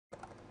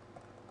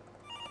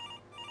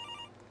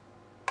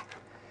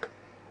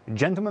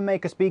Gentleman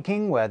maker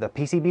speaking, where the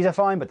PCBs are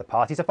fine, but the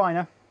parties are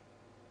finer.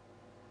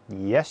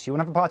 Yes, you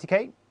want to have a party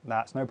cake?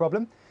 That's no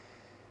problem.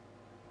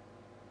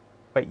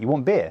 Wait, you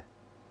want beer?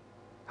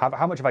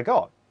 How much have I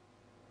got?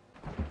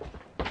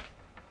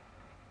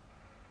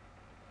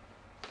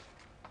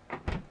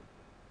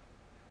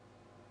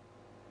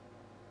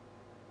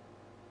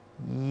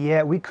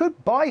 Yeah, we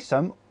could buy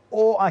some,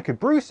 or I could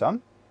brew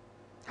some.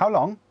 How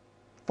long?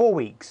 4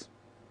 weeks.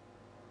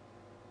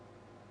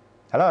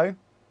 Hello?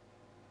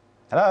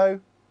 Hello?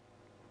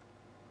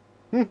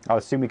 I'll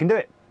assume we can do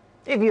it.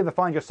 If you ever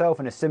find yourself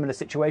in a similar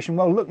situation,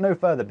 well, look no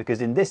further,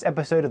 because in this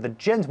episode of The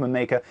Gentleman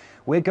Maker,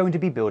 we're going to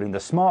be building the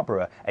Smart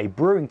Brewer, a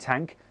brewing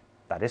tank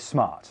that is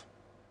smart.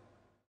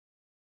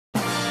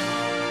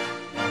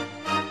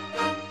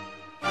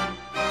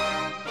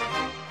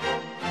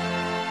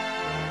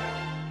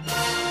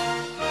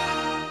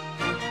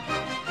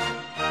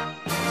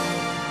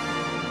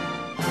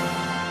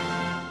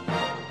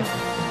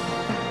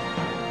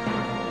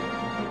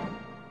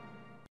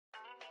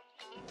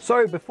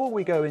 So before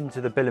we go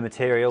into the bill of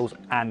materials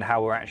and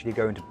how we're actually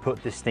going to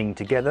put this thing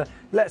together,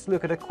 let's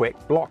look at a quick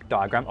block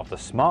diagram of the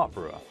Smart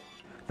Brewer.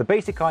 The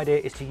basic idea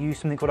is to use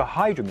something called a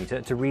hydrometer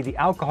to read the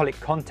alcoholic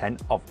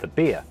content of the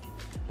beer.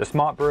 The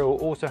Smart Brewer will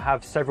also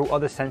have several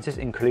other sensors,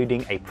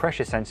 including a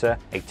pressure sensor,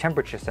 a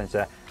temperature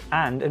sensor,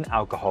 and an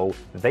alcohol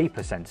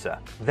vapor sensor.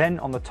 Then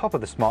on the top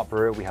of the Smart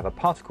Brewer we have a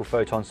particle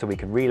photon, so we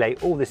can relay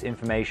all this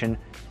information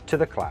to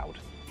the cloud.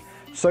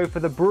 So for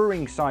the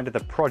brewing side of the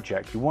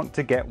project, you want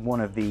to get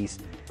one of these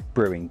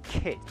brewing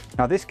kit.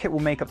 Now this kit will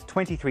make up to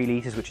 23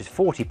 litres, which is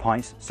 40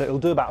 pints, so it'll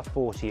do about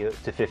 40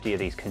 to 50 of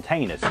these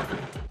containers.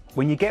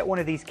 When you get one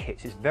of these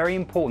kits, it's very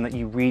important that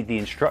you read the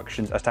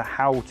instructions as to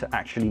how to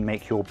actually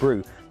make your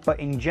brew. But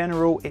in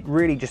general, it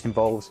really just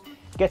involves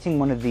getting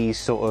one of these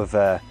sort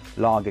of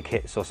lager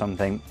kits or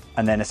something,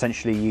 and then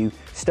essentially you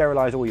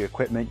sterilize all your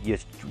equipment,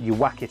 you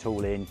whack it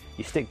all in,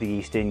 you stick the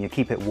yeast in, you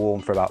keep it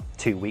warm for about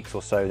 2 weeks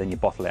or so, then you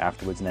bottle it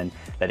afterwards and then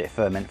let it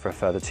ferment for a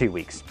further 2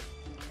 weeks.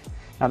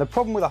 Now the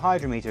problem with a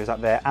hydrometer is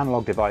that they're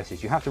analog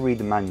devices. You have to read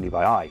them manually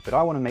by eye, but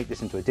I want to make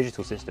this into a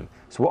digital system.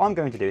 So what I'm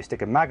going to do is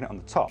stick a magnet on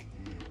the top,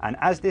 and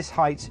as this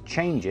height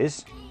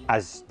changes,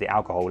 as the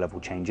alcohol level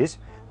changes,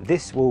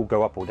 this will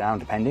go up or down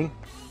depending,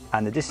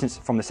 and the distance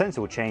from the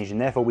sensor will change, and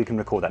therefore we can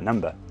record that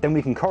number. Then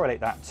we can correlate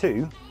that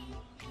to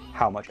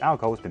how much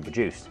alcohol has been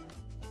produced.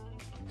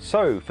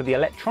 So for the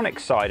electronic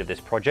side of this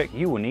project,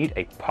 you will need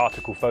a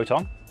particle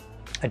photon,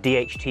 a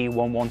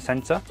DHT11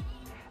 sensor,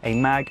 a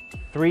MAG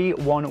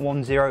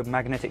 3110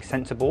 magnetic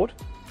sensor board,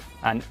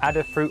 an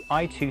Adafruit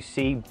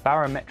I2C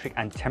barometric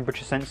and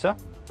temperature sensor,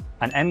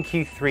 an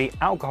MQ3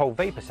 alcohol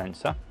vapor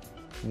sensor,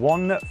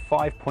 one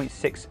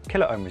 5.6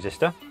 kilo ohm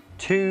resistor,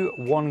 two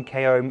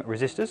 1k ohm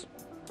resistors,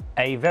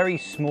 a very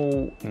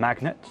small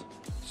magnet,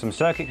 some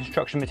circuit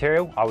construction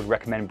material, I would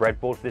recommend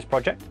Breadboard for this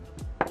project,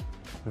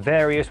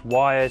 various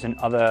wires and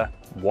other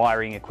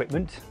wiring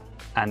equipment,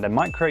 and a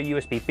micro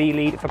USB-B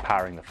lead for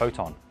powering the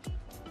photon.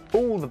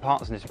 All the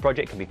parts in this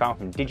project can be found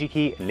from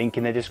DigiKey, link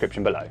in the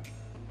description below.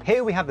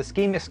 Here we have the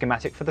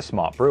schematic for the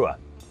Smart Brewer.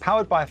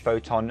 Powered by a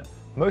photon,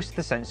 most of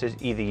the sensors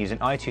either use an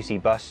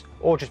I2C bus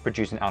or just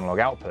produce an analog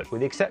output,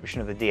 with the exception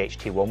of the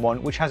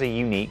DHT11, which has a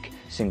unique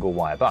single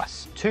wire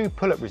bus. Two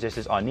pull-up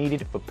resistors are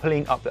needed for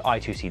pulling up the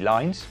I2C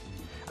lines,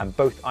 and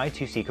both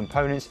I2C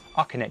components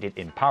are connected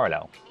in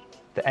parallel.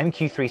 The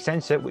MQ3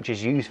 sensor, which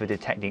is used for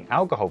detecting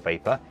alcohol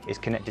vapor, is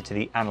connected to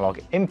the analog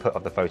input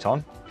of the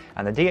photon,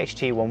 and the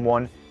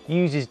DHT11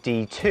 uses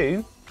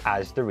D2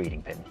 as the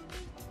reading pin.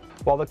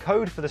 While the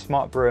code for the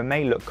Smart Brewer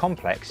may look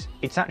complex,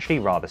 it's actually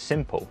rather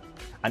simple,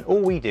 and all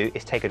we do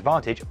is take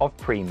advantage of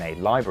pre-made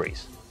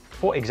libraries.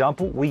 For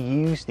example, we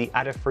use the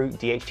Adafruit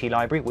DHT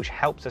library, which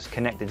helps us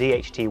connect the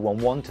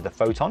DHT11 to the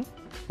photon.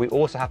 We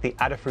also have the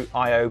Adafruit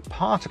IO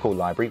particle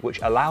library,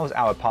 which allows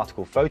our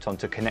particle photon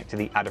to connect to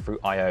the Adafruit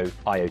IO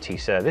IoT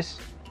service.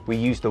 We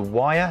use the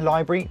wire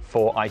library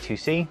for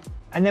I2C,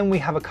 and then we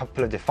have a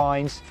couple of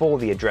defines for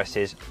the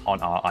addresses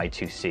on our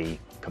I2C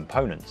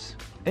components.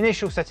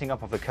 Initial setting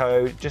up of the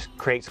code just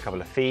creates a couple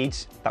of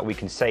feeds that we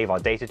can save our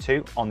data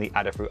to on the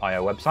Adafruit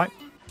IO website,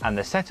 and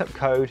the setup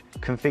code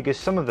configures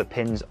some of the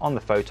pins on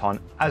the photon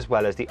as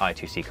well as the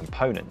I2C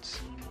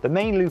components. The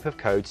main loop of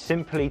code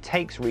simply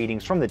takes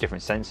readings from the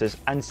different sensors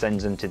and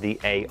sends them to the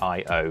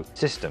AIO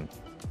system,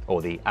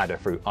 or the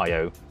Adafruit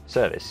IO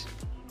service.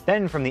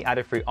 Then from the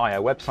Adafruit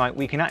IO website,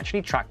 we can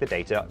actually track the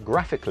data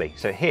graphically.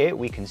 So here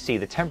we can see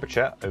the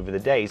temperature over the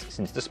days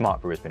since the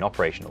Smart Brewer has been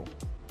operational.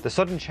 The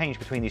sudden change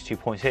between these 2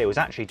 points here was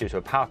actually due to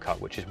a power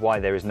cut, which is why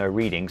there is no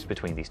readings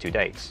between these 2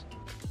 dates.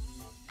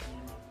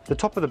 The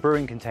top of the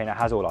brewing container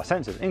has all our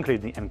sensors,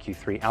 including the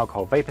MQ3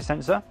 alcohol vapor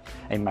sensor,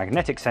 a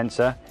magnetic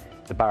sensor,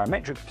 the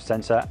barometric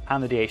sensor,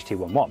 and the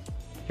DHT11.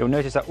 You'll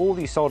notice that all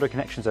these solder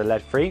connections are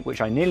lead-free,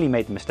 which I nearly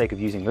made the mistake of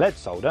using lead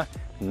solder,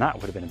 and that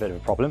would have been a bit of a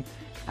problem.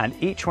 And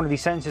each one of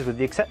these sensors, with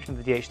the exception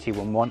of the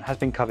DHT11, has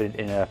been covered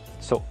in a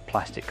sort of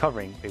plastic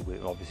covering.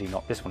 Obviously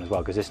not this one as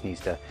well, because this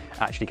needs to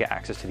actually get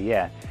access to the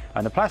air.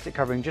 And the plastic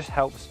covering just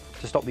helps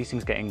to stop these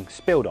things getting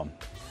spilled on.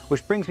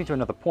 Which brings me to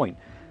another point.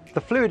 The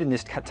fluid in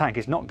this tank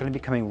is not going to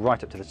be coming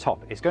right up to the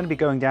top. It's going to be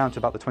going down to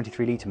about the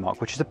 23 litre mark,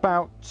 which is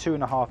about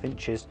 2.5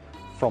 inches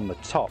from the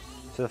top.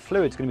 So the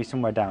fluid's going to be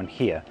somewhere down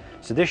here.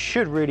 So this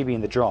should really be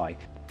in the dry.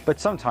 But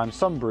sometimes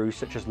some brews,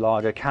 such as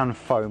lager, can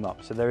foam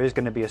up, so there is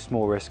going to be a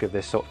small risk of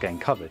this sort of getting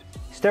covered.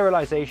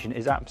 Sterilisation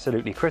is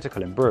absolutely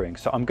critical in brewing,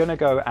 so I'm going to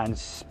go and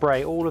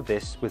spray all of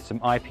this with some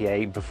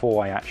IPA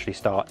before I actually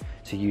start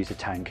to use the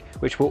tank,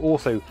 which will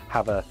also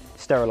have a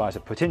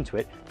steriliser put into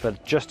it,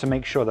 but just to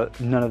make sure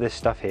that none of this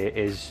stuff here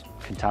is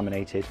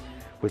contaminated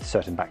with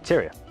certain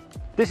bacteria.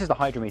 This is the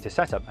hydrometer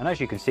setup, and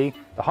as you can see,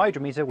 the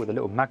hydrometer with a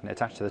little magnet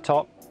attached to the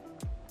top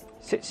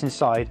sits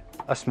inside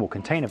a small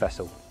container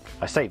vessel.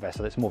 I say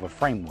vessel, it's more of a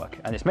framework,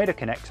 and it's made of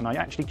Connect, and I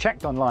actually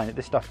checked online that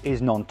this stuff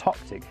is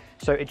non-toxic,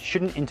 so it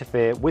shouldn't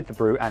interfere with the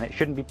brew and it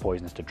shouldn't be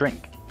poisonous to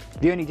drink.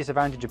 The only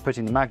disadvantage of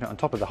putting the magnet on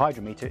top of the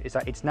hydrometer is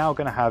that it's now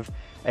going to have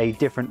a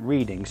different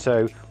reading.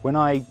 So when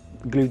I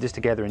glued this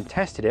together and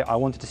tested it, I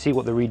wanted to see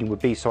what the reading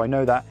would be, so I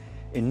know that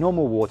in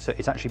normal water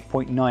it's actually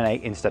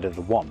 0.98 instead of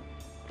the 1.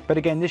 But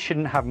again, this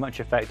shouldn't have much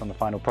effect on the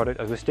final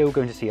product, as we're still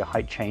going to see a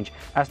height change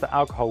as the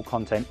alcohol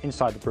content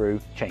inside the brew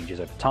changes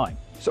over time.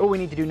 So all we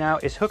need to do now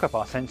is hook up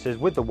our sensors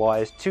with the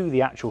wires to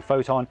the actual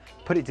photon,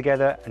 put it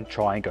together and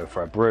try and go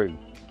for a brew.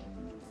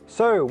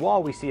 So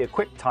while we see a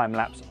quick time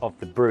lapse of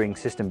the brewing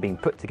system being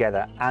put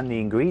together and the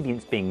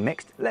ingredients being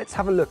mixed, let's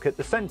have a look at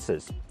the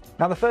sensors.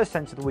 Now the first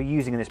sensor that we're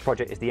using in this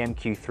project is the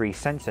MQ3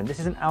 sensor, and this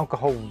is an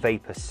alcohol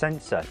vapor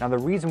sensor. Now the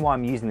reason why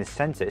I'm using this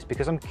sensor is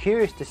because I'm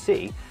curious to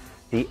see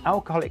the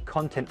alcoholic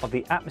content of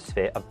the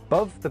atmosphere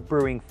above the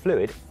brewing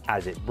fluid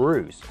as it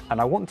brews. And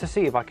I want to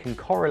see if I can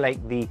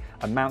correlate the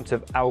amount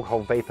of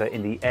alcohol vapor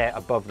in the air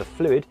above the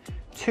fluid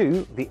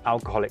to the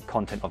alcoholic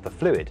content of the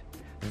fluid.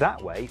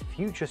 That way,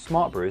 future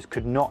smart brewers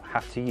could not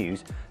have to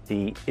use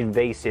the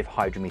invasive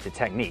hydrometer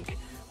technique,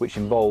 which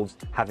involves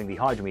having the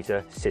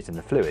hydrometer sit in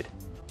the fluid.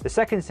 The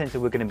second sensor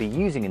we're going to be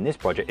using in this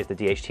project is the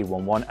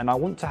DHT11, and I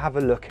want to have a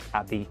look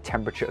at the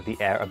temperature of the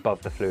air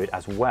above the fluid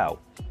as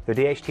well. The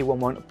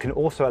DHT11 can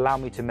also allow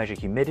me to measure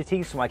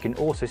humidity, so I can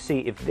also see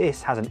if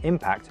this has an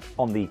impact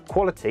on the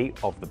quality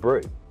of the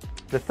brew.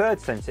 The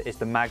third sensor is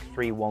the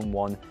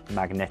MAG311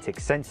 magnetic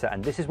sensor,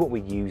 and this is what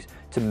we use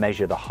to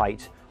measure the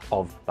height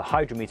of the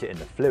hydrometer in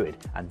the fluid,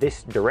 and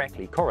this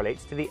directly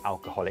correlates to the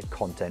alcoholic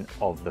content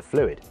of the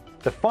fluid.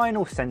 The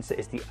final sensor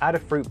is the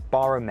Adafruit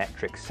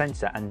Barometric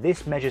sensor, and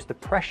this measures the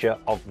pressure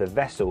of the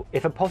vessel.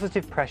 If a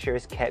positive pressure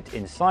is kept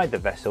inside the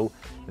vessel,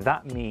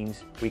 that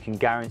means we can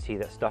guarantee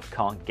that stuff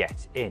can't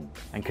get in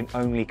and can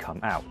only come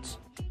out.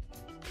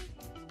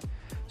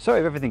 So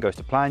if everything goes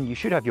to plan, you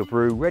should have your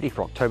brew ready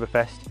for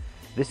Oktoberfest.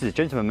 This is a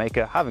gentleman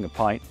maker having a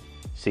pint.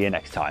 See you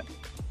next time.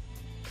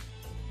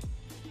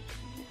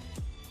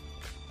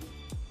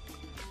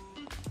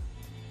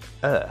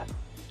 I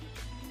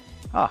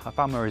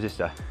found my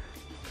resistor.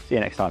 See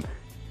you next time.